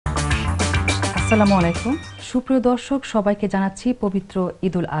আসসালামু আলাইকুম সুপ্রিয় দর্শক সবাইকে জানাচ্ছি পবিত্র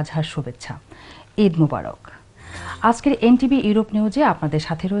ঈদুল আজহার শুভেচ্ছা। ঈদ মুবারক। আজকের এনটিভি ইউরোপ নিউজে আপনাদের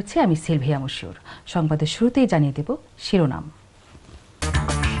সাথে রয়েছে আমি সিলভিয়া মুশিউর। সংবাদের শুরুতেই জানিয়ে দেব শিরোনাম।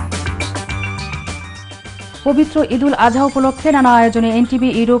 পবিত্র ঈদুল আজহা উপলক্ষে নানা আয়োজনে এনটিভি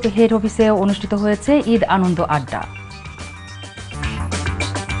ইউরোপ হেড অফিসে অনুষ্ঠিত হয়েছে ঈদ আনন্দ আড্ডা।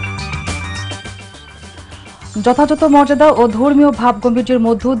 যথাযথ মর্যাদা ও ধর্মীয় ভাবগম্ভীর্যের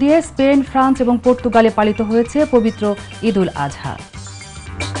মধ্য দিয়ে স্পেন, ফ্রান্স এবং পর্তুগালে পালিত হয়েছে পবিত্র ঈদুল আজহা।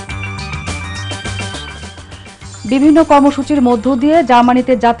 বিভিন্ন কর্মসূচির মধ্য দিয়ে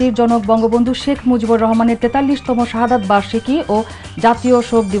জার্মানিতে জাতির জনক বঙ্গবন্ধু শেখ মুজিবুর রহমানের ৪৩তম শাহাদাত বার্ষিকী ও জাতীয়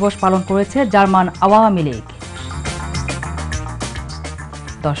শোক দিবস পালন করেছে জার্মান আওয়ামী লীগ।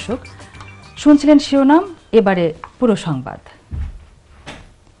 দর্শক শুনছিলেন শিরোনাম, এবারে পুরো সংবাদ।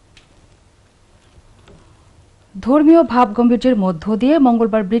 ধর্মীয় ভাবগম্ভীর্যের মধ্য দিয়ে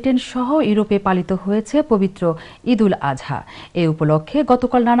মঙ্গলবার ব্রিটেন সহ ইউরোপে পালিত হয়েছে পবিত্র ঈদুল আজহা। এ উপলক্ষে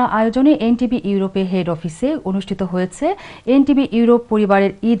গতকাল নানা আয়োজনে এনটিভি ইউরোপে হেড অফিসে অনুষ্ঠিত হয়েছে এনটিভি ইউরোপ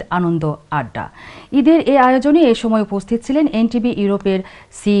পরিবারের ঈদ আনন্দ আড্ডা। ঈদের এ আয়োজনে এ সময় উপস্থিত ছিলেন এনটিভি ইউরোপের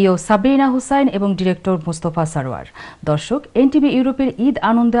সিইও সাবরিনা হুসাইন এবং ডিরেক্টর মুস্তফা সারোয়ার। দর্শক, এনটিভি ইউরোপের ঈদ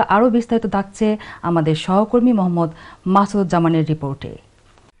আনন্দে আরও বিস্তারিত থাকছে আমাদের সহকর্মী মোহাম্মদ মাসুদুজ্জামানের রিপোর্টে।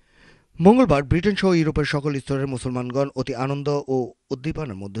 মঙ্গলবার ব্রিটেন সহ ইউরোপের সকল স্তরের মুসলমানগণ অতি আনন্দ ও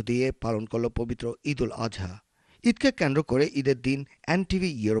উদ্দীপনার মধ্য দিয়ে পালন করল পবিত্র ঈদুল আজহা। ঈদকে কেন্দ্র করে ঈদের দিন এনটিভি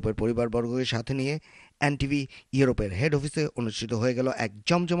ইউরোপের পরিবারবর্গকে সাথে নিয়ে এনটিভি ইউরোপের হেড অফিসে অনুষ্ঠিত হয়ে গেল এক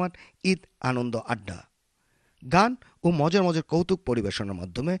জমজমাট ঈদ আনন্দ আড্ডা। গান ও মজার মজার কৌতুক পরিবেশনার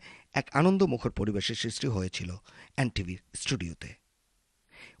মাধ্যমে এক আনন্দমুখর পরিবেশের সৃষ্টি হয়েছিল এনটিভির স্টুডিওতে।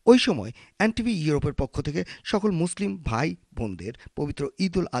 ওই সময় এনটিভি ইউরোপের পক্ষ থেকে সকল মুসলিম ভাই বোনদের পবিত্র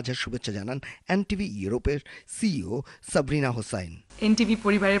ঈদুল আজহার শুভেচ্ছা জানান এনটিভি ইউরোপের সিইও সাবরিনা হোসাইন। এনটিভি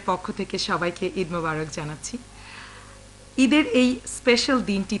পরিবারের পক্ষ থেকে সবাইকে ঈদ মোবারক জানাচ্ছি। ঈদের এই স্পেশাল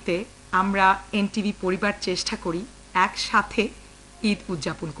দিনটিতে আমরা এনটিভি পরিবার চেষ্টা করি একসাথে ঈদ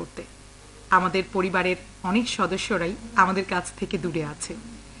উদযাপন করতে। আমাদের পরিবারের অনেক সদস্যরাই আমাদের কাছ থেকে দূরে আছে।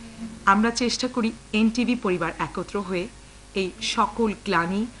 আমরা চেষ্টা করি এনটিভি পরিবার একত্র হয়ে এই সকল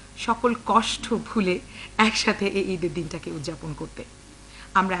গ্লানি, সকল কষ্ট ভুলে একসাথে এই ঈদের দিনটাকে উদযাপন করতে।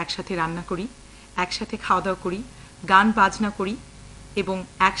 আমরা একসাথে রান্না করি, একসাথে খাওয়া দাওয়া করি, গান বাজনা করি এবং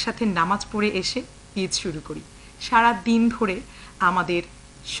একসাথে নামাজ পড়ে এসে ঈদ শুরু করি। সারা দিন ধরে আমাদের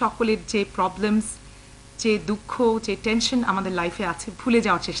সকলের যে প্রবলেমস, যে দুঃখ, যে টেনশন আমাদের লাইফে আছে ভুলে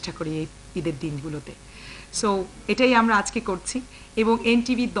যাওয়ার চেষ্টা করি এই ঈদের দিনগুলোতে। সো এটাই আমরা আজকে করছি এবং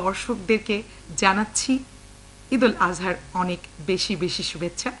এনটিভি দর্শকদেরকে জানাচ্ছি ঈদুল আজহার অনেক বেশি বেশি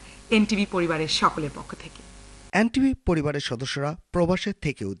শুভেচ্ছা এনটিভি পরিবারের সকলের পক্ষ থেকে। এনটিভি পরিবারের সদস্যরা প্রবাসের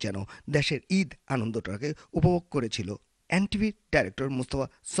থেকেও যেন দেশের ঈদ আনন্দটাকে উপভোগ করেছিল। এনটিভির ডাইরেক্টর মুস্তফা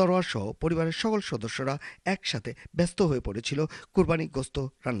সরোয়ার সহ পরিবারের সকল সদস্যরা একসাথে ব্যস্ত হয়ে পড়েছিল কুরবানি গোস্ত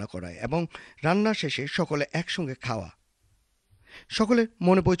রান্না করায় এবং রান্না শেষে সকলে একসঙ্গে খাওয়া। সকলের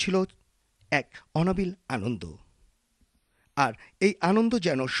মনে বইছিল এক অনাবিল আনন্দ। আর এই আনন্দ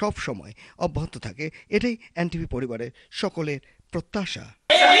যেন সব সময় অব্যাহত থাকে, এটাই এনটিভি পরিবারের সকলের প্রত্যাশা।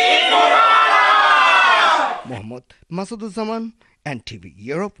 Mohammad Masuduzzaman, NTV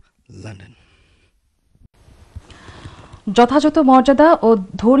Europe, London. যথাযথ মর্যাদা ও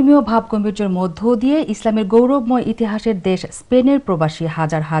ধর্মীয় ভাবগম্ভীর্যের মধ্য দিয়ে ইসলামের গৌরবময় ইতিহাসের দেশ স্পেনের প্রবাসী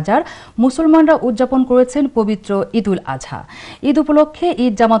হাজার হাজার মুসলমানরা উদযাপন করেছেন পবিত্র ঈদুল আজহা। ঈদ উপলক্ষে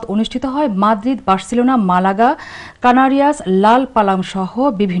ঈদ জামাত অনুষ্ঠিত হয় মাদ্রিদ, বার্সেলোনা, মালাগা, কানারিয়াস, লাল পালাম সহ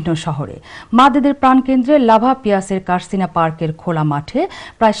বিভিন্ন শহরে। মাদ্রিদের প্রাণকেন্দ্রে লাভা পিয়াসের কার্সিনা পার্কের খোলা মাঠে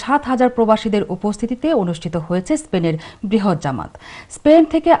প্রায় ৭,০০০ প্রবাসীদের উপস্থিতিতে অনুষ্ঠিত হয়েছে স্পেনের বৃহৎ জামাত। স্পেন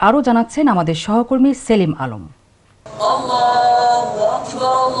থেকে আরও জানাচ্ছেন আমাদের সহকর্মী সেলিম আলম।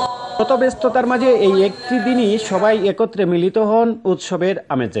 শত ব্যস্ততার মাঝে এই একটি দিনই সবাই একত্রে মিলিত হন উৎসবের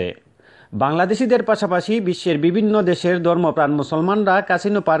আমেজে। বাংলাদেশিদের পাশাপাশি বিশ্বের বিভিন্ন দেশের ধর্মপ্রাণ মুসলমানরা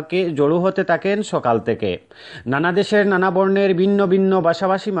কাসিনো পার্কে জড়ো হতে থাকেন সকাল থেকে। নানা দেশের নানা বর্ণের ভিন্ন ভিন্ন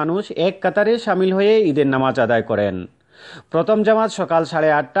ভাষাভাষী মানুষ এক কাতারে সামিল হয়ে ঈদের নামাজ আদায় করেন। প্রথম জামাত সকাল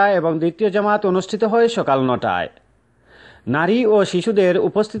 8:30 এবং দ্বিতীয় জামাত অনুষ্ঠিত হয় সকাল 9টায়। নারী ও শিশুদের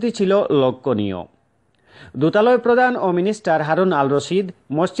উপস্থিতি ছিল লক্ষণীয়। দূতালয় প্রধান ও মিনিস্টার হারুন আল রশিদ,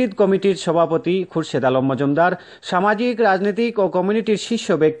 মসজিদ কমিটির সভাপতি খুরশেদ আলম মজুমদার, সামাজিক, রাজনৈতিক ও কমিউনিটির শীর্ষ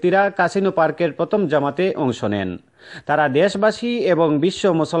ব্যক্তিরা কাসিনো পার্কের প্রথম জামাতে অংশ নেন। তারা দেশবাসী এবং বিশ্ব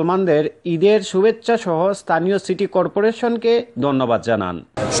মুসলমানদের ঈদের শুভেচ্ছা সহ স্থানীয় সিটি কর্পোরেশনকে ধন্যবাদ জানান।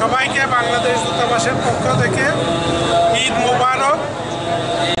 সবাইকে বাংলাদেশ দূতাবাসের পক্ষ থেকে ঈদ মোবারক।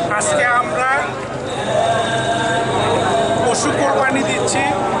 আজকে আমরা পশু কোরবানি দিচ্ছি,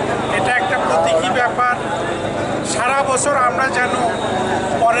 এটা একটা প্রতীকী ব্যাপার। সারা বছর আমরা যেন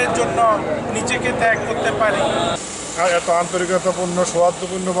পরের জন্য নিজেকে ত্যাগ করতে পারি। এত আন্তরিকতাপূর্ণ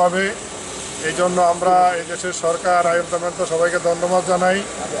সৌহার্দ্যপূর্ণভাবে এই জন্য আমরা এই দেশের সরকার আয়োজক সবাইকে ধন্যবাদ জানাই।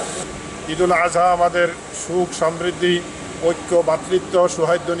 ঈদুল আজহা আমাদের সুখ সমৃদ্ধি ঐক্য ভ্রাতৃত্ব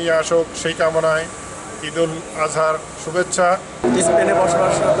সৌহার্দ্য নিয়ে আসুক সেই কামনায় ঈদুল আজহার শুভেচ্ছা। স্পেনে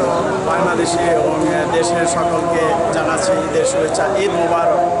বসবাসরত বাংলাদেশি এবং দেশের সকলকে জানাচ্ছি ঈদের শুভেচ্ছা। ঈদ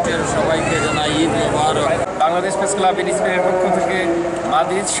মোবারক। সবাইকে জানাই ঈদ মোবারক। বাংলাদেশ প্রেস ক্লাব স্পেনের পক্ষ থেকে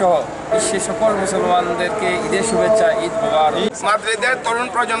মাদ্রিদ সহ বিশ্বের সকল মুসলমানদেরকে ঈদের শুভেচ্ছা, ঈদ মোবারক। মাদ্রিদের তরুণ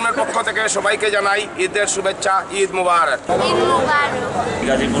প্রজন্মের পক্ষ থেকে সবাইকে জানাই ঈদের শুভেচ্ছা, ঈদ মোবারক।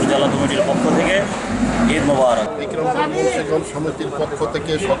 গাজীপুর জেলা কমিটির পক্ষ থেকে ঈদ মোবারক। বিক্রমপুর মুন্সিগঞ্জ সমিতির পক্ষ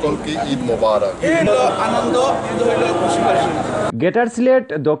থেকে সকলকে ঈদ মোবারক। আনন্দ, ঈদ হইল খুশি। গ্রেটার সিলেট,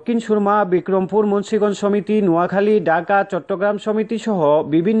 দক্ষিণ সুরমা, বিক্রমপুর মুন্সিগঞ্জ সমিতি, নোয়াখালী, ঢাকা, চট্টগ্রাম সমিতি সহ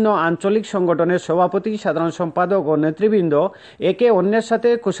বিভিন্ন আঞ্চলিক সংগঠনের সভাপতি, সাধারণ সম্পাদক ও নেতৃবৃন্দ একে অন্যের সাথে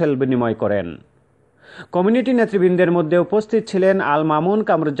কুশল বিনিময় করেন। কমিউনিটি নেতৃবৃন্দের মধ্যে উপস্থিত ছিলেন আল মামুন,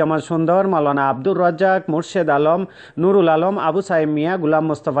 কামরুজ্জামান সুন্দর, মাওলানা আব্দুর রাজ্জাক, মুর্শেদ আলম, নুরুল আলম, আবু সাইম মিয়া, গুলাম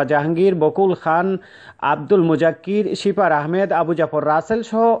মোস্তফা জাহাঙ্গীর, বকুল খান, আব্দুল মুজাক্কির, শিপার আহমেদ, আবু জাফর রাসেল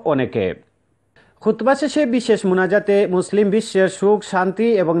সহ অনেকে। খুতবা শেষে বিশেষ মুনাজাতে মুসলিম বিশ্বের সুখ, শান্তি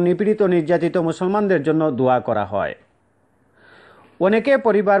এবং নিপীড়িত নির্যাতিত মুসলমানদের জন্য দোয়া করা হয়। অনেকে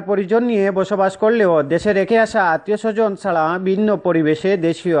পরিবার পরিজন নিয়ে বসবাস করলেও দেশে রেখে আসা আত্মীয় স্বজন ছাড়া ভিন্ন পরিবেশে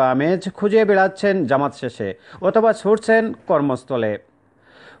দেশীয় আমেজ খুঁজে বেড়াচ্ছেন জামাত শেষে অথবা ছুটছেন কর্মস্থলে।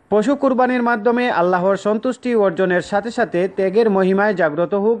 পশু কুরবানির মাধ্যমে আল্লাহর সন্তুষ্টি অর্জনের সাথে সাথে ত্যাগের মহিমায়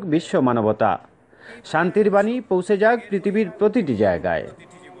জাগ্রত হোক বিশ্ব মানবতা। শান্তির বাণী পৌঁছে যাক পৃথিবীর প্রতিটি জায়গায়।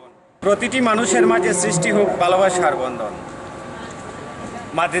 প্রতিটি মানুষের মাঝে সৃষ্টি হোক ভালোবাসার বন্ধন।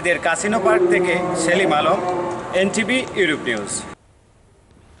 মাদ্রিদের কাসিনো পার্ক থেকে Selim Alam, NTV Europe news.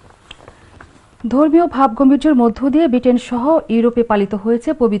 ধর্মীয় ভাবগম্ভীর্যের মধ্য দিয়ে ব্রিটেন সহ ইউরোপে পালিত হয়েছে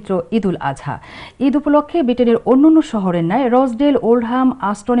পবিত্র ঈদুল আজহা। ঈদ উপলক্ষে ব্রিটেনের অন্যান্য শহরের ন্যায় রসডেল, ওল্ডহাম,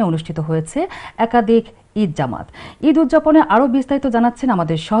 আস্টনে অনুষ্ঠিত হয়েছে একাধিক ঈদ জামাত। ঈদ উদযাপনে আরও বিস্তারিত জানাচ্ছেন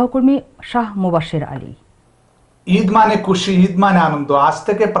আমাদের সহকর্মী শাহ মুবাশির আলী। ঈদ মানে খুশি, ঈদ মানে আনন্দ। আজ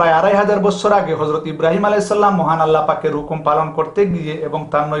থেকে প্রায় ২৫০০ বছর আগে হযরত ইব্রাহিম আলাইহিস সালাম মহান আল্লাহ পাকের হুকুম পালন করতে গিয়ে এবং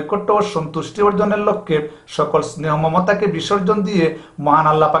তার নৈকট্য ও সন্তুষ্টি অর্জনের লক্ষ্যে সকল স্নেহ মমতাকে বিসর্জন দিয়ে মহান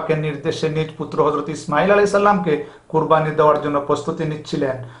আল্লাহ পাকের নির্দেশে নিজ পুত্র হযরত ইসমাইল আলাইহিস সালামকে কুরবানি দেওয়ার জন্য প্রস্তুতি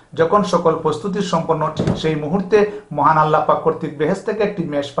নিচ্ছিলেন। যখন সকল প্রস্তুতি সম্পন্ন, ঠিক সেই মুহূর্তে মহান আল্লাহ পাক কর্তৃক বেহেশত থেকে একটি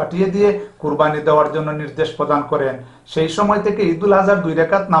মেষ পাঠিয়ে দিয়ে কুরবানি দেওয়ার জন্য নির্দেশ প্রদান করেন। সেই সময় থেকে ঈদুল আজহার 2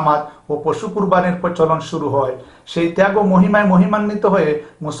 রাকাত নামাজ ও পশু কুরবানির প্রচলন শুরু হয়। সেই ত্যাগ ও মহিমায় মহিমান্বিত হয়ে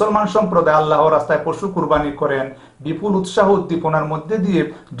মুসলমান সম্প্রদায় আল্লাহর রাস্তায় পশু কুরবানি করেন। বিপুল উৎসাহ উদ্দীপনার মধ্যে দিয়ে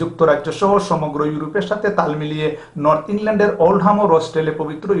যুক্তরাজ্য সহ সমগ্র ইউরোপের সাথে তাল মিলিয়ে নর্থ ইংল্যান্ডের ওল্ডহাম ও রসডেলে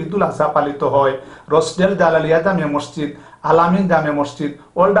পবিত্র ঈদুল আজহা পালিত হয়। রসডেল জালালিয়া জামে মসজিদ, আলামিন জামে মসজিদ,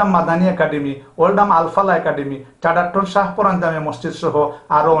 Oldham Madani academy, Oldham Al Falah academy, চাডারটন Shahparan জামে মসজিদ সহ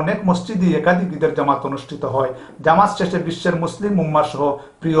আরো অনেক মসজিদে একাধিক ঈদের জামাত অনুষ্ঠিত হয়। জামাত শেষে বিশ্বের মুসলিম উম্মাহ সহ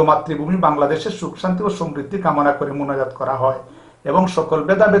প্রিয় মাতৃভূমি বাংলাদেশের সুখ শান্তি ও সমৃদ্ধি কামনা করে মুনাজাত করা হয় এবং সকল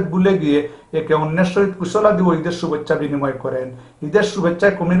ভেদাভেদ ভুলে গিয়ে একে অন্যের সহিত কুশলাদি ও ঈদের শুভেচ্ছা বিনিময় করেন। ঈদের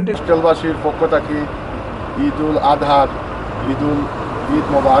শুভেচ্ছায় কমিউনিটি হোস্টেলবাসীর পক্ষ থেকে ঈদুল আজহার ঈদ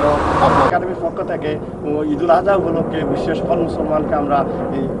মোবারক। একাডেমির পক্ষ থেকে ঈদুল আজহা উপলক্ষে বিশ্বের সকল মুসলমানকে আমরা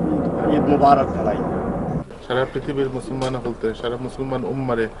এই ঈদ মোবারক জানাই। সারা পৃথিবীর মুসলমান বলতে সারা মুসলমান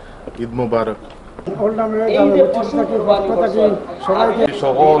উম্মারে ঈদ মোবারক।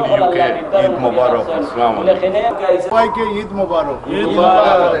 সকল ইউকে ঈদ মোবারক। সবাইকে ঈদ মোবারক।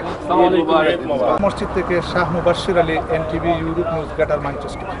 মসজিদ থেকে Shah Mubashir Ali, NTV Europe news, greater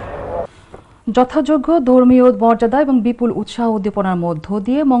Manchester. যথাযোগ্য ধর্মীয় মর্যাদা এবং বিপুল উৎসাহ উদ্দীপনার মধ্য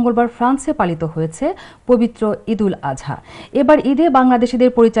দিয়ে মঙ্গলবার ফ্রান্সে পালিত হয়েছে পবিত্র ঈদুল আজহা। এবার ঈদে বাংলাদেশিদের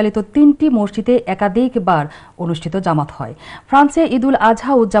পরিচালিত 3টি মসজিদে একাধিকবার অনুষ্ঠিত জামাত হয়। ফ্রান্সে ঈদুল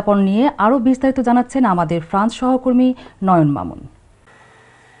আজহা উদযাপন নিয়ে আরও বিস্তারিত জানাচ্ছেন আমাদের ফ্রান্স সহকর্মী নয়ন মামুন।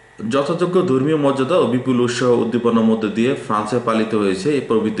 যথাযোগ্য ধর্মীয় মর্যাদা ও বিপুল উৎসাহ উদ্দীপনার মধ্য দিয়ে ফ্রান্সে পালিত হয়েছে এই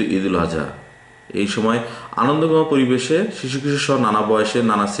পবিত্র ঈদুল আজহা। এই সময় আনন্দময় পরিবেশে শিশু কিশোর সহ নানা বয়সের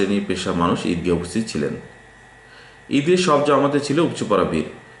নানা শ্রেণী পেশার মানুষ ঈদগাহে উপস্থিত ছিলেন। ঈদের সব জামাতে ছিল উপচে পড়া ভিড়।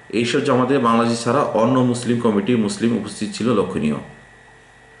 এইসব জামাতে বাংলাদেশ ছাড়া অন্য মুসলিম কমিটির মুসলিম উপস্থিত ছিল লক্ষণীয়।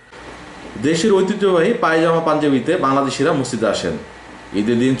 দেশের ঐতিহ্যবাহী পায়জামা পাঞ্জাবিতে বাংলাদেশিরা মসজিদে আসেন।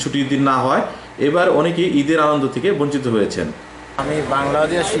 ঈদের দিন ছুটির দিন না হয় এবার অনেকেই ঈদের আনন্দ থেকে বঞ্চিত হয়েছেন। আমি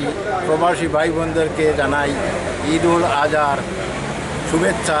বাংলাদেশি প্রবাসী ভাই বোনদেরকে জানাই ঈদুল আজহার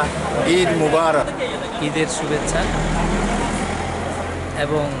শুভেচ্ছা, ঈদ মুবারক। ঈদের শুভেচ্ছা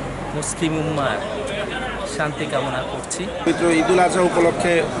এবং মুসলিম উম্মার শান্তি কামনা করছি। পবিত্র ঈদুল আজহা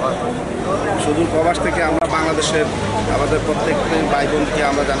উপলক্ষে সুদূর প্রবাস থেকে আমরা বাংলাদেশের আমাদের প্রত্যেকের ভাই বোনকে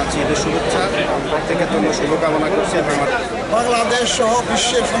আমরা জানাচ্ছি ঈদের শুভেচ্ছা, প্রত্যেকের জন্য শুভকামনা করছি। বাংলাদেশ সহ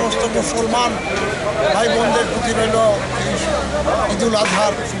বিশ্বের সমস্ত মুসলমান ভাই বোনদের প্রতি রইল ঈদুল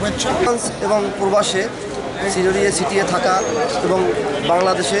আজহার শুভেচ্ছা। এবং প্রবাসে সিরিয়ে ছিটিয়ে থাকা এবং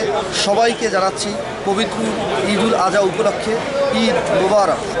বাংলাদেশে সবাইকে জানাচ্ছি পবিত্র ঈদুল আজহা উপলক্ষে ঈদ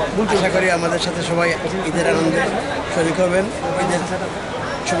মোবারক। আশা করি আমাদের সাথে সবাই ঈদের আনন্দে শরীক হবেন। ঈদের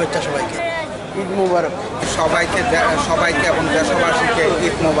শুভেচ্ছা সবাইকে, ঈদ মোবারক। সবাইকে এবং দেশবাসীকে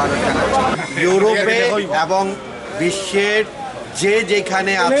ঈদ মোবারক জানাচ্ছি। ইউরোপে এবং বিশ্বের যে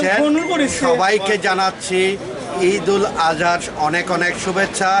যেখানে আছেন সবাইকে জানাচ্ছি ঈদুল আজহার অনেক অনেক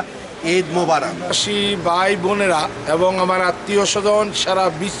শুভেচ্ছা, ঈদ মোবারক। ভাই বোনেরা এবং আমার আত্মীয় স্বজন সারা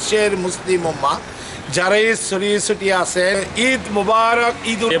বিশ্বের মুসলিম উম্মাহ যারাই ছড়িয়ে ছিটিয়ে আছে, ঈদ মোবারক।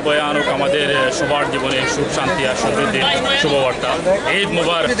 ঈদ বয়ানুক আমাদের সবার জীবনে সুখ শান্তি আর সমৃদ্ধির শুভবার্তা। ঈদ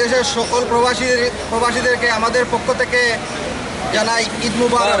মোবারক। দেশের সকল প্রবাসীদেরকে আমাদের পক্ষ থেকে জানাই ঈদ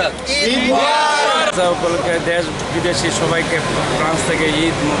মোবারক। ঈদ মোবারক উপলক্ষে দেশ বিদেশি সবাইকে ফ্রান্স থেকে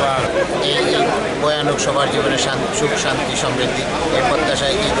ঈদ মোবারক। এই ভয়ানক সবার জীবনে সুখ শান্তি সমৃদ্ধি এই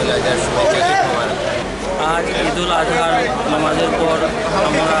প্রত্যাশায় ঈদুল আজহার শুভেচ্ছা, ঈদ মোবারক। আজ ঈদুল আজহার নামাজের পর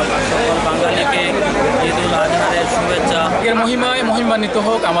আমরা সকল বাঙালিকে ঈদুল আজহারের শুভেচ্ছা। এর মহিমায় মহিমান্বিত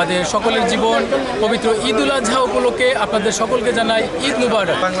হোক আমাদের সকলের জীবন। পবিত্র ঈদুল আজহা উপলক্ষে আপনাদের সকলকে জানাই ঈদ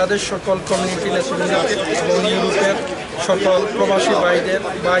মুবারক। বাংলাদেশ সকল কমিউনিটি নেতৃবৃন্দকে এবং ইউরোপের সকল প্রবাসী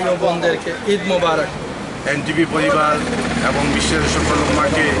ভাই ও বোনদেরকে ঈদ মুবারক। এনটিভি পরিবার এবং বিশ্বের সকল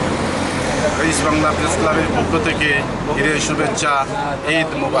উম্মাহকে ইস্ট বাংলা প্রেস ক্লাবের পক্ষ থেকে ঈদের শুভেচ্ছা, ঈদ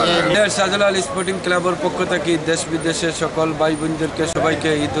মোবারক। শাহজালাল স্পোর্টিং ক্লাবের পক্ষ থেকে দেশ বিদেশের সকল ভাই বোনদেরকে সবাইকে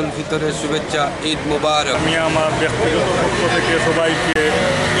ঈদ উল ফিতরের শুভেচ্ছা, ঈদ মোবারক। আমি আমার ব্যক্তিগত পক্ষ থেকে সবাইকে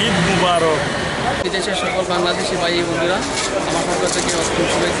ঈদ মোবারক। বিদেশের সকল বাংলাদেশি ভাই বোনেরা আমার পক্ষ থেকে অষ্টম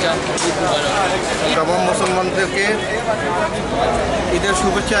শুভেচ্ছা, ঈদ মোবারক। তমাম মুসলমানদেরকে ঈদের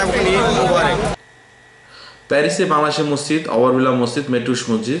শুভেচ্ছা এবং ঈদ মোবারক। প্যারিসে বাংলাদেশের মসজিদ, অবরবিলা মসজিদ, মেট্রুস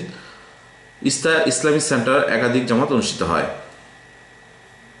মসজিদ, ইসলামিক সেন্টার একাধিক জামাত অনুষ্ঠিত হয়।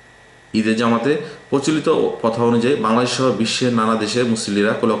 ঈদের জামাতে প্রচলিত প্রথা অনুযায়ী বাংলাদেশ সহ বিশ্বের নানা দেশের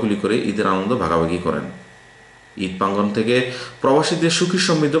মুসল্লিরা কোলাকুলি করে ঈদের আনন্দ ভাগাভাগি করেন। ঈদ প্রাঙ্গণ থেকে প্রবাসীদের সুখী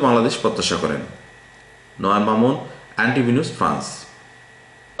সমৃদ্ধ বাংলাদেশ প্রত্যাশা করেন। নয়ন মামুন, এনটিভি নিউজ, ফ্রান্স।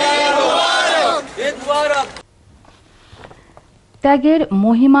 ত্যাগের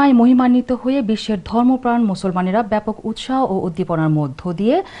মহিমায় মহিমান্বিত হয়ে বিশ্বের ধর্মপ্রাণ মুসলমানেরা ব্যাপক উৎসাহ ও উদ্দীপনার মধ্য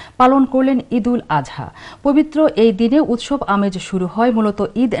দিয়ে পালন করলেন ঈদুল আজহা। পবিত্র এই দিনে উৎসব আমেজ শুরু হয় মূলত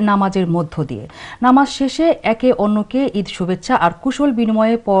ঈদ নামাজের মধ্য দিয়ে। নামাজ শেষে একে অন্যকে ঈদ শুভেচ্ছা আর কুশল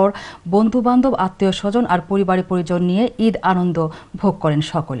বিনিময়ের পর বন্ধুবান্ধব, আত্মীয় স্বজন আর পরিবারের পরিজন নিয়ে ঈদ আনন্দ ভোগ করেন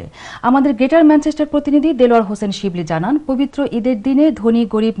সকলে। আমাদের গ্রেটার ম্যানচেস্টার প্রতিনিধি দেলোয়ার হোসেন শিবলি জানান, পবিত্র ঈদের দিনে ধনী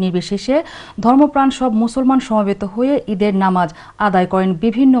গরিব নির্বিশেষে ধর্মপ্রাণ সব মুসলমান সমবেত হয়ে ঈদের নামাজ আদায় করেন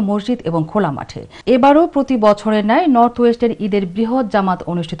বিভিন্ন মসজিদ এবং খোলা মাঠে। এবারও প্রতি বছরের ন্যায় নর্থ ওয়েস্টের ঈদের বৃহৎ জামাত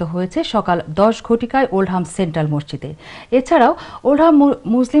অনুষ্ঠিত হয়েছে সকাল 10 ঘটিকায় ওল্ডহাম সেন্ট্রাল মসজিদে। এছাড়াও ওল্ডহাম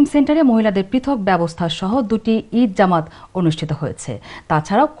মুসলিম সেন্টারে মহিলাদের পৃথক ব্যবস্থা সহ দুটি ঈদ জামাত অনুষ্ঠিত হয়েছে।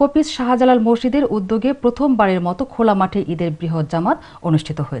 তাছাড়াও কপিস শাহজালাল মসজিদের উদ্যোগে প্রথমবারের মতো খোলা মাঠে ঈদের বৃহৎ জামাত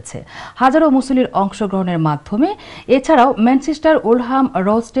অনুষ্ঠিত হয়েছে হাজারো মুসল্লির অংশগ্রহণের মাধ্যমে। এছাড়াও ম্যানচেস্টার, ওল্ডহাম,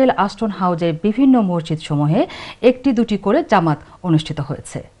 রসডেল, আস্টন হাউজের বিভিন্ন মসজিদ সমূহে একটি দুটি করে জামাত অনুষ্ঠিত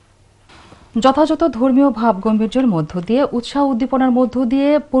হয়েছে। যথাযথ ধর্মীয় ভাবগম্ভীর্যের মধ্য দিয়ে উৎসাহ উদ্দীপনার মধ্য দিয়ে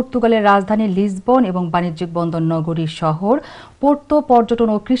পর্তুগালের রাজধানী লিসবন এবং বাণিজ্যিক বন্দর নগরী শহর পোর্তো, পর্যটন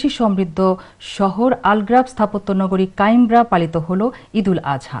ও কৃষি সমৃদ্ধ শহর আলগ্রাব, স্থাপত্য নগরী কাইমব্রা পালিত হল ঈদুল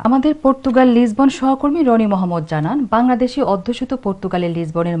আজহা। আমাদের পর্তুগাল লিসবন সহকর্মী রনি মোহাম্মদ জানান, বাংলাদেশি অধ্যুষিত পর্তুগালের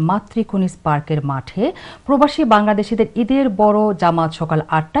লিসবনের মাতৃকুনিস পার্কের মাঠে প্রবাসী বাংলাদেশিদের ঈদের বড় জামাত সকাল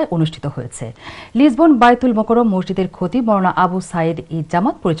 8টায় অনুষ্ঠিত হয়েছে। লিসবন বাইতুল মোকরম মসজিদের খতিব মাওলানা আবু সাইদ ঈদ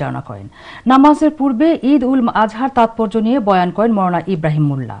জামাত পরিচালনা করেন। নামাজের পূর্বে ঈদ উল আজহার তাৎপর্য নিয়ে বয়ান করেন মাওলানা ইব্রাহিম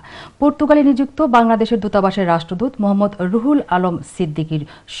মোল্লা। পর্তুগালে নিযুক্ত বাংলাদেশের দূতাবাসের রাষ্ট্রদূত মোহাম্মদ রুহুল আলম সিদ্দিকীর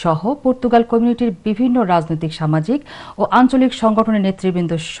সহ পর্তুগাল কমিউনিটির বিভিন্ন রাজনৈতিক, সামাজিক ও আঞ্চলিক সংগঠনের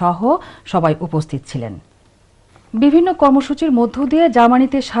নেতৃবৃন্দ সহ সবাই উপস্থিত ছিলেন। বিভিন্ন কর্মসূচির মধ্য দিয়ে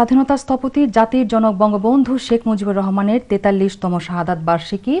জার্মানিতে স্বাধীনতা স্থপতি জাতির জনক বঙ্গবন্ধু শেখ মুজিবুর রহমানের 43তম শাহাদাত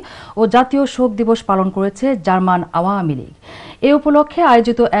বার্ষিকী ও জাতীয় শোক দিবস পালন করেছে জার্মান আওয়ামী লীগ। এ উপলক্ষে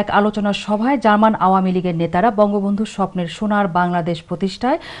আয়োজিত এক আলোচনা সভায় জার্মান আওয়ামী লীগের নেতারা বঙ্গবন্ধুর স্বপ্নের সোনার বাংলাদেশ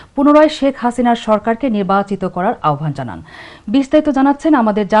প্রতিষ্ঠায় পুনরায় শেখ হাসিনার সরকারকে নির্বাচিত করার আহ্বান জানান। বিস্তারিত জানাচ্ছেন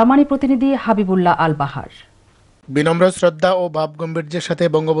আমাদের জার্মানি প্রতিনিধি হাবিবুল্লাহ আল বাহার। বিনম্র শ্রদ্ধা ও ভাবগম্ভীর্যের সাথে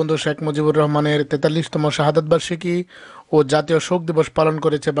বঙ্গবন্ধু শেখ মুজিবুর রহমানের 43তম শাহাদাত বার্ষিকী ও জাতীয় শোক দিবস পালন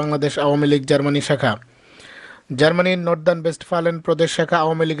করেছে বাংলাদেশ আওয়ামী লীগ জার্মানি শাখা। জার্মানির নর্দার্ন ওয়েস্টফালেন প্রদেশ শাখা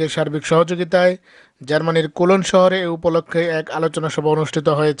আওয়ামী লীগের সার্বিক সহযোগিতায় জার্মানির কোলন শহরে এ উপলক্ষে এক আলোচনা সভা অনুষ্ঠিত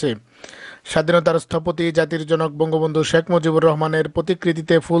হয়েছে। স্বাধীনতার স্থপতি জাতির জনক বঙ্গবন্ধু শেখ মুজিবুর রহমানের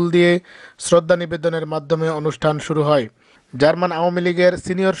প্রতিকৃতিতে ফুল দিয়ে শ্রদ্ধা নিবেদনের মাধ্যমে অনুষ্ঠান শুরু হয়। জার্মান আওয়ামী লীগের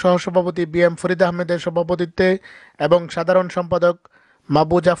সিনিয়র সহসভাপতি BM ফরিদ আহমেদের সভাপতিত্বে এবং সাধারণ সম্পাদক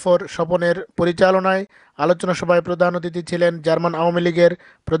মাবু জাফর স্বপনের পরিচালনায় আলোচনা সভায় প্রধান অতিথি ছিলেন জার্মান আওয়ামী লীগের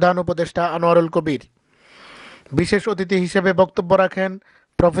প্রধান উপদেষ্টা আনোয়ারুল কবির। বিশেষ অতিথি হিসেবে বক্তব্য রাখেন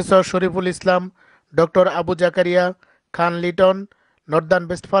প্রফেসর শরীফুল ইসলাম, ডক্টর আবু জাকারিয়া খান লিটন, নর্দার্ন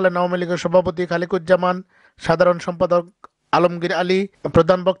ওয়েস্টফালেন আওয়ামী লীগের সভাপতি খালিকুজ্জামান, সাধারণ সম্পাদক আলমগীর আলী।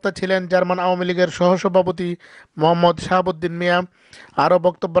 প্রধান বক্তা ছিলেন জার্মান আওয়ামী লীগের সহসভাপতি মোহাম্মদ শাহাবুদ্দিন মিয়া। আরও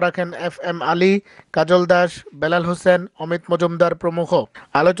বক্তব্য রাখেন FM আলী, কাজল দাস, বেলাল হোসেন, অমিত মজুমদার প্রমুখ।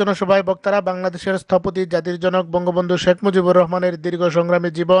 আলোচনা সভায় বক্তারা বাংলাদেশের স্থপতি জাতির জনক বঙ্গবন্ধু শেখ মুজিবুর রহমানের দীর্ঘ সংগ্রামী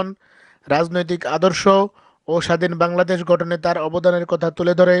জীবন, রাজনৈতিক আদর্শ ও স্বাধীন বাংলাদেশ গঠনে তার অবদানের কথা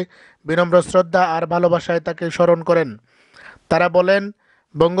তুলে ধরে বিনম্র শ্রদ্ধা আর ভালোবাসায় তাকে স্মরণ করেন। তারা বলেন,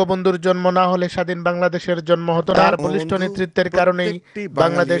 বঙ্গবন্ধুর জন্ম না হলে স্বাধীন বাংলাদেশের জন্ম হতো না। তার বলিষ্ঠ নেতৃত্বের কারণেই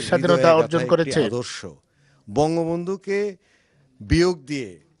বাংলাদেশ স্বাধীনতা অর্জন করেছে। আদর্শ বঙ্গবন্ধুকে বিয়োগ দিয়ে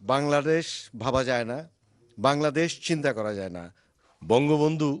বাংলাদেশ ভাবা যায় না, বাংলাদেশ চিন্তা করা যায় না।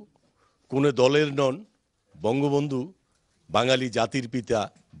 বঙ্গবন্ধু কোনো দলের নন, বঙ্গবন্ধু বাঙালি জাতির পিতা,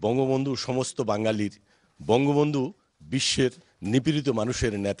 বঙ্গবন্ধু সমস্ত বাঙালির, বঙ্গবন্ধু বিশ্বের নিপীড়িত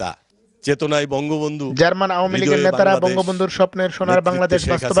মানুষের নেতা। চেতনায় বঙ্গবন্ধু। জার্মান আওয়ামী লীগের নেতারা বঙ্গবন্ধুর স্বপ্নের সোনার বাংলাদেশ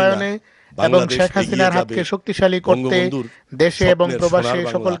বাস্তবায়নে এবং শেখ হাসিনার হাতকে শক্তিশালী করতে দেশে এবং প্রবাসে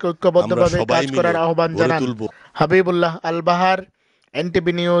সকলকে ঐক্যবদ্ধভাবে কাজ করার আহ্বান জানান। হাবিবুল্লাহ আল বাহার, NTV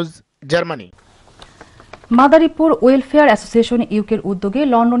news, Germany. Madaripur welfare association ইউকের উদ্যোগে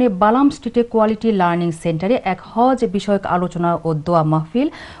লন্ডনে বালাম স্ট্রিটে কোয়ালিটি লার্নিং সেন্টারে এক হজ বিষয়ক আলোচনা ও দোয়া মাহফিল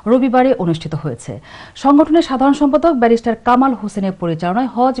রবিবারে অনুষ্ঠিত হয়েছে। সংগঠনের সাধারণ সম্পাদক ব্যারিস্টার কামাল হোসেনের পরিচালনায়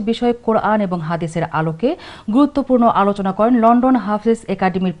হজ বিষয়ক কোরআন এবং হাদিসের আলোকে গুরুত্বপূর্ণ আলোচনা করেন লন্ডন হাফেজ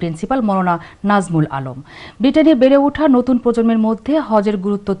একাডেমির প্রিন্সিপাল মৌলানা নাজমুল আলম। ব্রিটেনে বেড়ে ওঠা নতুন প্রজন্মের মধ্যে হজের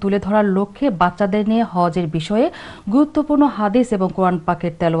গুরুত্ব তুলে ধরার লক্ষ্যে বাচ্চাদের নিয়ে হজের বিষয়ে গুরুত্বপূর্ণ হাদিস এবং কোরআন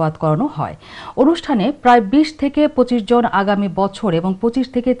পাকের তেলাওয়াত করানো হয়। অনুষ্ঠানে প্রায় 20 থেকে 25 জন আগামী বছর এবং 25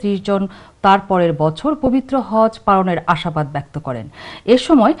 থেকে 30 জন তার পরের বছর পবিত্র হজ পালনের আশাবাদ ব্যক্ত করেন। এ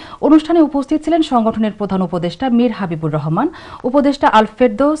সময় অনুষ্ঠানে উপস্থিত ছিলেন সংগঠনের প্রধান উপদেষ্টা মীর হাবিবুর রহমান, উপদেষ্টা আল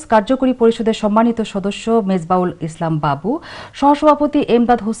ফেরদৌস, কার্যকরী পরিষদের সম্মানিত সদস্য মেজবাউল ইসলাম বাবু, সহসভাপতি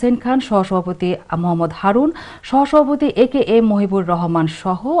এমদাদ হোসেন খান, সহসভাপতি মোহাম্মদ হারুন, সহসভাপতি AKM মহিবুর রহমান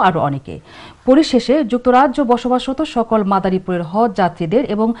সহ আরও অনেকে। পরিশেষে যুক্তরাজ্য বসবাসরত সকল মাদারীপুরের হজ যাত্রীদের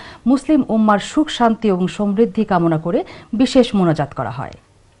এবং মুসলিম উম্মার সুখ শান্তি এবং সমৃদ্ধি কামনা করে বিশেষ মোনাজাত করা হয়।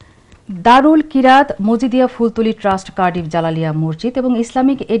 দারুল কিরাত মজিদিয়া ফুলতলি ট্রাস্ট কার্ডিফ জালালিয়া মসজিদ এবং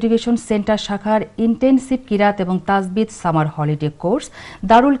ইসলামিক এডুকেশন সেন্টার শাখার ইন্টেনসিভ কিরাত এবং তাজবিদ সামার হলিডে কোর্স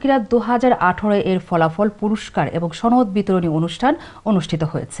দারুল কিরাত 2018 এর ফলাফল পুরস্কার এবং সনদ বিতরণী অনুষ্ঠান অনুষ্ঠিত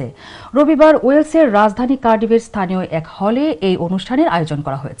হয়েছে। রবিবার ওয়েলসের রাজধানী কার্ডিফের স্থানীয় এক হলে এই অনুষ্ঠানের আয়োজন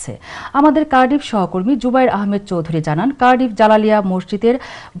করা হয়েছে। আমাদের কার্ডিফ সহকর্মী জুবাইর আহমেদ চৌধুরী জানান, কার্ডিফ জালালিয়া মসজিদের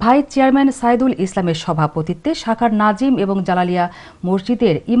ভাইস চেয়ারম্যান সাইদুল ইসলামের সভাপতিত্বে শাখার নাজিম এবং জালালিয়া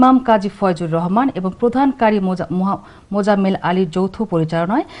মসজিদের ইমাম কাজী ফয়জুর রহমান এবং প্রধান কারি মোজাম্মেল আলীর যৌথ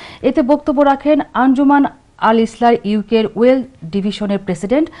পরিচালনায় এতে বক্তব্য রাখেন আঞ্জুমান আল ইসলার ইউকের ওয়েল ডিভিশনের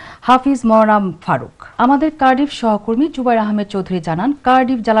প্রেসিডেন্ট হাফিজ মৌলানা ফারুক। আমাদের কার্ডিফ সহকর্মী জুবাইর আহমেদ চৌধুরী জানান,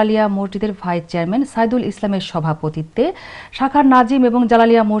 কার্ডিফ জালালিয়া মসজিদের ভাইস চেয়ারম্যান সাইদুল ইসলামের সভাপতিত্বে শাখার নাজিম এবং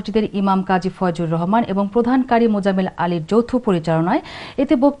জালালিয়া মসজিদের ইমাম কাজী ফয়জুর রহমান এবং প্রধান কারি মোজাম্মেল আলীর যৌথ পরিচালনায়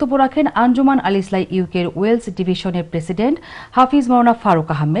এতে বক্তব্য রাখেন আঞ্জুমান আল ইসলা ইউকের ওয়েলস ডিভিশনের প্রেসিডেন্ট হাফিজ মৌলানা ফারুক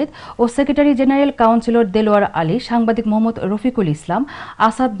আহমেদ ও secretary general councillor Delwar Ali, সাংবাদিক মোহাম্মদ রফিকুল ইসলাম,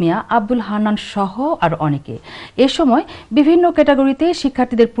 আসাদ মিয়া, আব্দুল হান্নান সহ আর অনেকে। এ সময় বিভিন্ন ক্যাটাগরিতে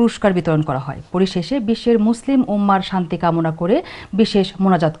শিক্ষার্থীদের পুরস্কার বিতরণ করা হয়। পরিশেষে বিশ্বের মুসলিম উম্মার শান্তি কামনা করে বিশেষ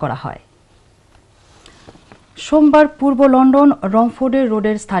মোনাজাত করা হয়। সোমবার পূর্ব লন্ডন রমফোর্ডের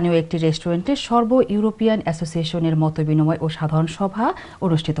রোডের স্থানীয় একটি রেস্টুরেন্টে সর্ব ইউরোপিয়ান অ্যাসোসিয়েশনের মতবিনিময় ও সাধারণ সভা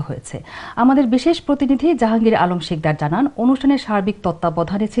অনুষ্ঠিত হয়েছে। আমাদের বিশেষ প্রতিনিধি জাহাঙ্গীর আলম শিকদার জানান, অনুষ্ঠানের সার্বিক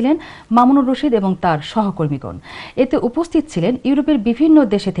তত্ত্বাবধানে ছিলেন মামুনুর রশিদ এবং তার সহকর্মীগণ। এতে উপস্থিত ছিলেন ইউরোপের বিভিন্ন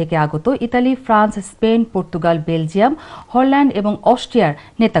দেশে থেকে আগত Italy, France, Spain, Portugal, Belgium, Holland এবং অস্ট্রিয়ার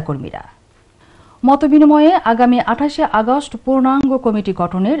নেতাকর্মীরা। মতবিনিময়ে আগামী 28 আগস্ট পূর্ণাঙ্গ কমিটি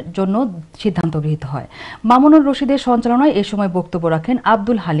গঠনের জন্য সিদ্ধান্ত গৃহীত হয়। মামুনুর রশিদের সঞ্চালনায় এ সময় বক্তব্য রাখেন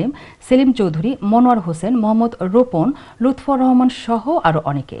আব্দুল হালিম, সেলিম চৌধুরী, মনোয়ার হোসেন, মোহাম্মদ রোপন, লুৎফর রহমান সহ আরও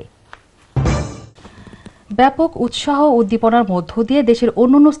অনেকে। ব্যাপক উৎসাহ উদ্দীপনার মধ্য দিয়ে দেশের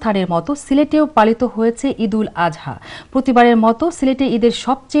অন্যান্য স্থানের মতো সিলেটেও পালিত হয়েছে ঈদুল আজহা। প্রতিবারের মতো সিলেটে ঈদের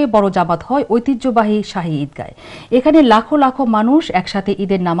সবচেয়ে বড় জামাত হয় ঐতিহ্যবাহী শাহী ঈদগায়। এখানে লাখো লাখো মানুষ একসাথে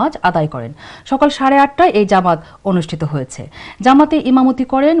ঈদের নামাজ আদায় করেন। সকাল 8:30টায় এই জামাত অনুষ্ঠিত হয়েছে। জামাতে ইমামতি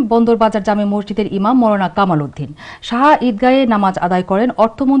করেন বন্দরবাজার জামে মসজিদের ইমাম মৌলানা কামাল উদ্দিন। শাহ ঈদগাহে নামাজ আদায় করেন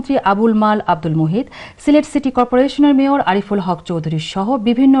অর্থমন্ত্রী আবুল মাল আব্দুল মুহিত, সিলেট সিটি কর্পোরেশনের মেয়র আরিফুল হক চৌধুরী সহ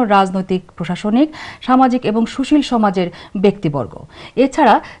বিভিন্ন রাজনৈতিক, প্রশাসনিক, সামাজিক এবং সুশীল সমাজের ব্যক্তিবর্গ।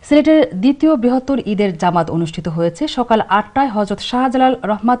 এছাড়া সিলেটের দ্বিতীয় বৃহত্তর ঈদের জামাত অনুষ্ঠিত হয়েছে সকাল 8টায় হযরত শাহজালাল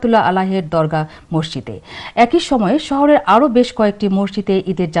রহমাতুল্লাহ আলাইহির দরগা মসজিদে। একই সময়ে শহরের আরও বেশ কয়েকটি মসজিদে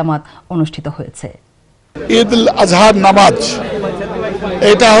ঈদের জামাত অনুষ্ঠিত হয়েছে। ঈদ উল আজহার নামাজ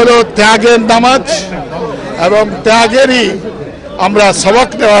এটা হলো ত্যাগের নামাজ এবং ত্যাগেরই আমরা সবক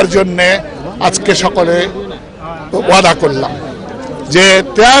নেওয়ার জন্যে আজকে সকলে ওয়াদা করলাম যে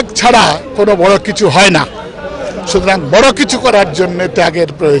ত্যাগ ছাড়া কোনো বড় কিছু হয় না, সুতরাং বড় কিছু করার জন্য ত্যাগের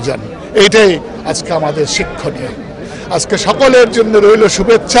প্রয়োজন। এইটাই আজকে আমাদের শিক্ষণীয়। আজকে সকলের জন্য রইল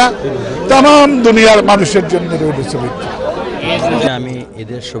শুভেচ্ছা, তাম দুনিয়ার মানুষের জন্য রইল শুভেচ্ছা। আমি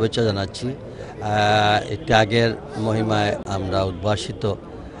ঈদের শুভেচ্ছা জানাচ্ছি। ত্যাগের মহিমায় আমরা উদ্ভাসিত।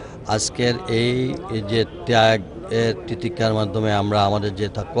 আজকের এই যে ত্যাগের তিতিক্ষার মাধ্যমে আমরা আমাদের যে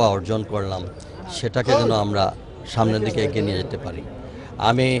তাকওয়া অর্জন করলাম সেটাকে যেন আমরা সামনের দিকে এগিয়ে নিয়ে যেতে পারি।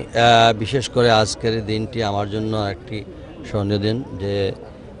 আমি বিশেষ করে আজকের দিনটি আমার জন্য একটি স্মরণীয় দিন, যে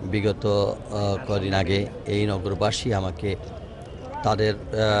বিগত কদিন আগে এই নগরবাসী আমাকে তাদের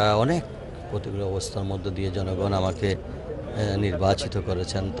অনেক প্রতিকূল অবস্থার মধ্য দিয়ে জনগণ আমাকে নির্বাচিত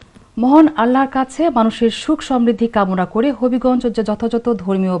করেছেন। মহান আল্লাহর কাছে মানুষের সুখ সমৃদ্ধি কামনা করে হবিগঞ্জ যথাযথ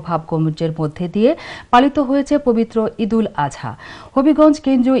ধর্মীয় ভাবগম্ভীর্যের মধ্যে দিয়ে পালিত হয়েছে পবিত্র ঈদুল আজহা। হবিগঞ্জ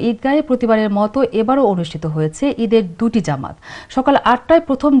কেন্দ্রীয় ঈদগাহে প্রতিবারের মতো এবারও অনুষ্ঠিত হয়েছে ঈদের দুটি জামাত। সকাল 8টায়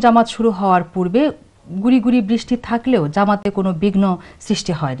প্রথম জামাত শুরু হওয়ার পূর্বে গুড়ি গুড়ি বৃষ্টি থাকলেও জামাতে কোনো বিঘ্ন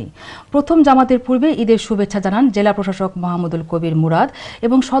সৃষ্টি হয়নি। প্রথম জামাতের পূর্বে ঈদের শুভেচ্ছা জানান জেলা প্রশাসক মাহমুদুল কবির মুরাদ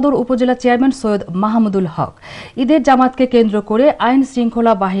এবং সদর উপজেলা চেয়ারম্যান সৈয়দ মাহমুদুল হক। ঈদের জামাতকে কেন্দ্র করে আইন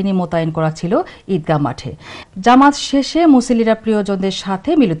শৃঙ্খলা বাহিনী মোতায়েন করা ছিল ঈদগাহ মাঠে। জামাত শেষে মুসল্লিরা প্রিয়জনদের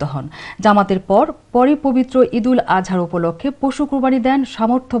সাথে মিলিত হন। জামাতের পরে পবিত্র ঈদুল আজহার উপলক্ষে পশু কুরবানি দেন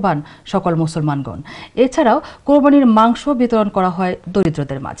সামর্থ্যবান সকল মুসলমানগণ। এছাড়াও কোরবানির মাংস বিতরণ করা হয়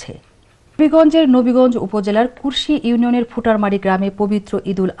দরিদ্রদের মাঝে। হবিগঞ্জের নবীগঞ্জ উপজেলার কুরশি ইউনিয়নের ফুটারমারি গ্রামে পবিত্র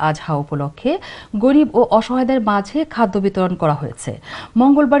ঈদুল আজহা উপলক্ষে গরিব ও অসহায়দের মাঝে খাদ্য বিতরণ করা হয়েছে।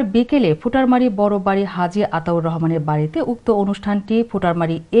 মঙ্গলবার বিকেলে ফুটারমারি বড় বাড়ি হাজী আতাউর রহমানের বাড়িতে উক্ত অনুষ্ঠানটি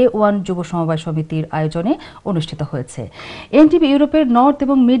ফুটারমারি A1 যুব সমবায় সমিতির আয়োজনে অনুষ্ঠিত হয়েছে। এনটিভি ইউরোপের নর্থ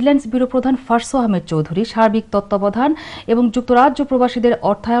এবং মিডল্যান্ডস ব্যুরো প্রধান ফারসু আহমেদ চৌধুরী সার্বিক তত্ত্বাবধান এবং যুক্তরাজ্য প্রবাসীদের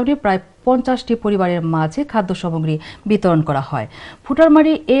অর্থায়নে প্রায় 50টি পরিবারের মাঝে খাদ্য সামগ্রী বিতরণ করা হয়।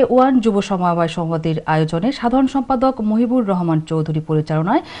 ফুটারমারি A1 যুব সমবায় সমিতির আয়োজনে সাধারণ সম্পাদক মহিবুর রহমান চৌধুরী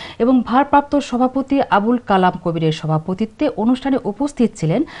পরিচালনায় এবং ভারপ্রাপ্ত সভাপতি আবুল কালাম কবিরের সভাপতিত্বে অনুষ্ঠানে উপস্থিত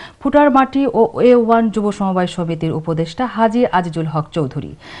ছিলেন ফুটারমাটি ও A1 যুব সমবায় সমিতির উপদেষ্টা হাজী আজিজুল হক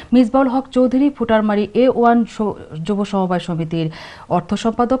চৌধুরী, মিসবাউল হক চৌধুরী, ফুটারমারি A1 যুব সমবায় সমিতির অর্থ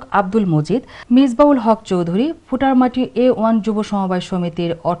সম্পাদক আব্দুল মজিদ, মিসবাউল হক চৌধুরী, ফুটারমাটি A1 যুব সমবায়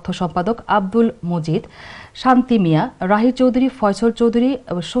সমিতির অর্থ সম্পাদক আব্দুল মজিদ, শান্তি মিয়া, রাহি চৌধুরী, ফয়সল চৌধুরী,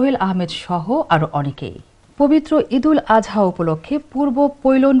 সোহেল আহমেদ সহ আরো অনেকেই। পবিত্র ঈদুল আজহা উপলক্ষে পূর্ব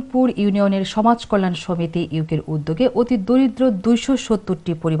পৈলনপুর ইউনিয়নের সমাজ কল্যাণ সমিতি ইউকের উদ্যোগে অতি দরিদ্র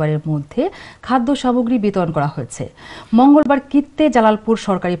 270টি পরিবারের মধ্যে খাদ্য সামগ্রী বিতরণ করা হয়েছে। মঙ্গলবার কিত্তে জালালপুর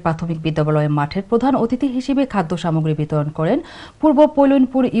সরকারি প্রাথমিক বিদ্যালয় মাঠের প্রধান অতিথি হিসেবে খাদ্য সামগ্রী বিতরণ করেন পূর্ব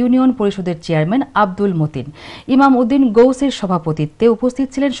পৈলনপুর ইউনিয়ন পরিষদের চেয়ারম্যান আব্দুল মতিন। ইমাম উদ্দিন গৌসের সভাপতিত্বে উপস্থিত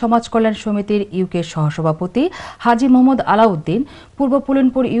ছিলেন সমাজ কল্যাণ সমিতির ইউকের সহসভাপতি হাজী মোহাম্মদ আলাউদ্দিন, পূর্ব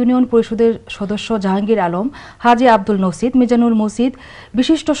পৈলনপুর ইউনিয়ন পরিষদের সদস্য জাহাঙ্গীর আলম, হাজী আব্দুল নসিদ, মিজানুর মসজিদ,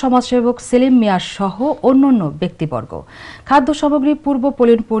 বিশিষ্ট সমাজসেবক সেলিম মিয়া সহ অন্যান্য ব্যক্তিবর্গ। খাদ্য সামগ্রী পূর্ব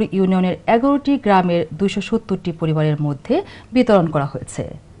পৈলনপুর ইউনিয়নের 11টি গ্রামের 270টি পরিবারের মধ্যে বিতরণ করা হয়েছে।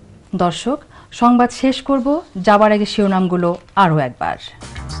 দর্শক, সংবাদ শেষ করব, যাবার আগে শিরোনামগুলো আরও একবার।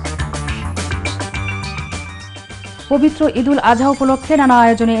 পবিত্র ঈদুল আজহা উপলক্ষে নানা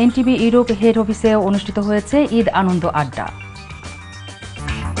আয়োজনে এনটিভি ইউরোপ হেড অফিসে অনুষ্ঠিত হয়েছে ঈদ আনন্দ আড্ডা।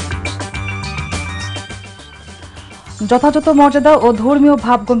 যথাযথ মর্যাদা ও ধর্মীয়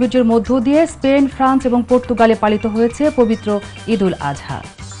ভাবগম্ভীর্যের মধ্য দিয়ে স্পেন, ফ্রান্স এবং পর্তুগালে পালিত হয়েছে পবিত্র ঈদুল আজহা।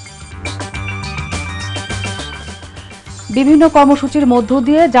 বিভিন্ন কর্মসূচির মধ্য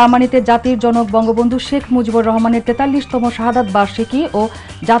দিয়ে জার্মানিতে জাতির জনক বঙ্গবন্ধু শেখ মুজিবুর রহমানের 43তম শাহাদাত বার্ষিকী ও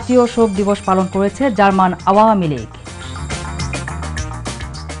জাতীয় শোক দিবস পালন করেছে জার্মান আওয়ামী লীগ।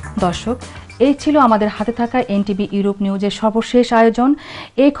 দর্শক, এই ছিল আমাদের হাতে থাকা এনটিভি ইউরোপ নিউজের সর্বশেষ আয়োজন।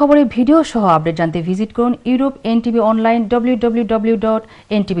 এই খবরের ভিডিও সহ আপডেট জানতে ভিজিট করুন ইউরোপ এনটিভি অনলাইন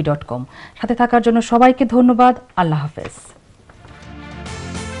www.ntv.com। সাথে থাকার জন্য সবাইকে ধন্যবাদ। আল্লাহ হাফেজ।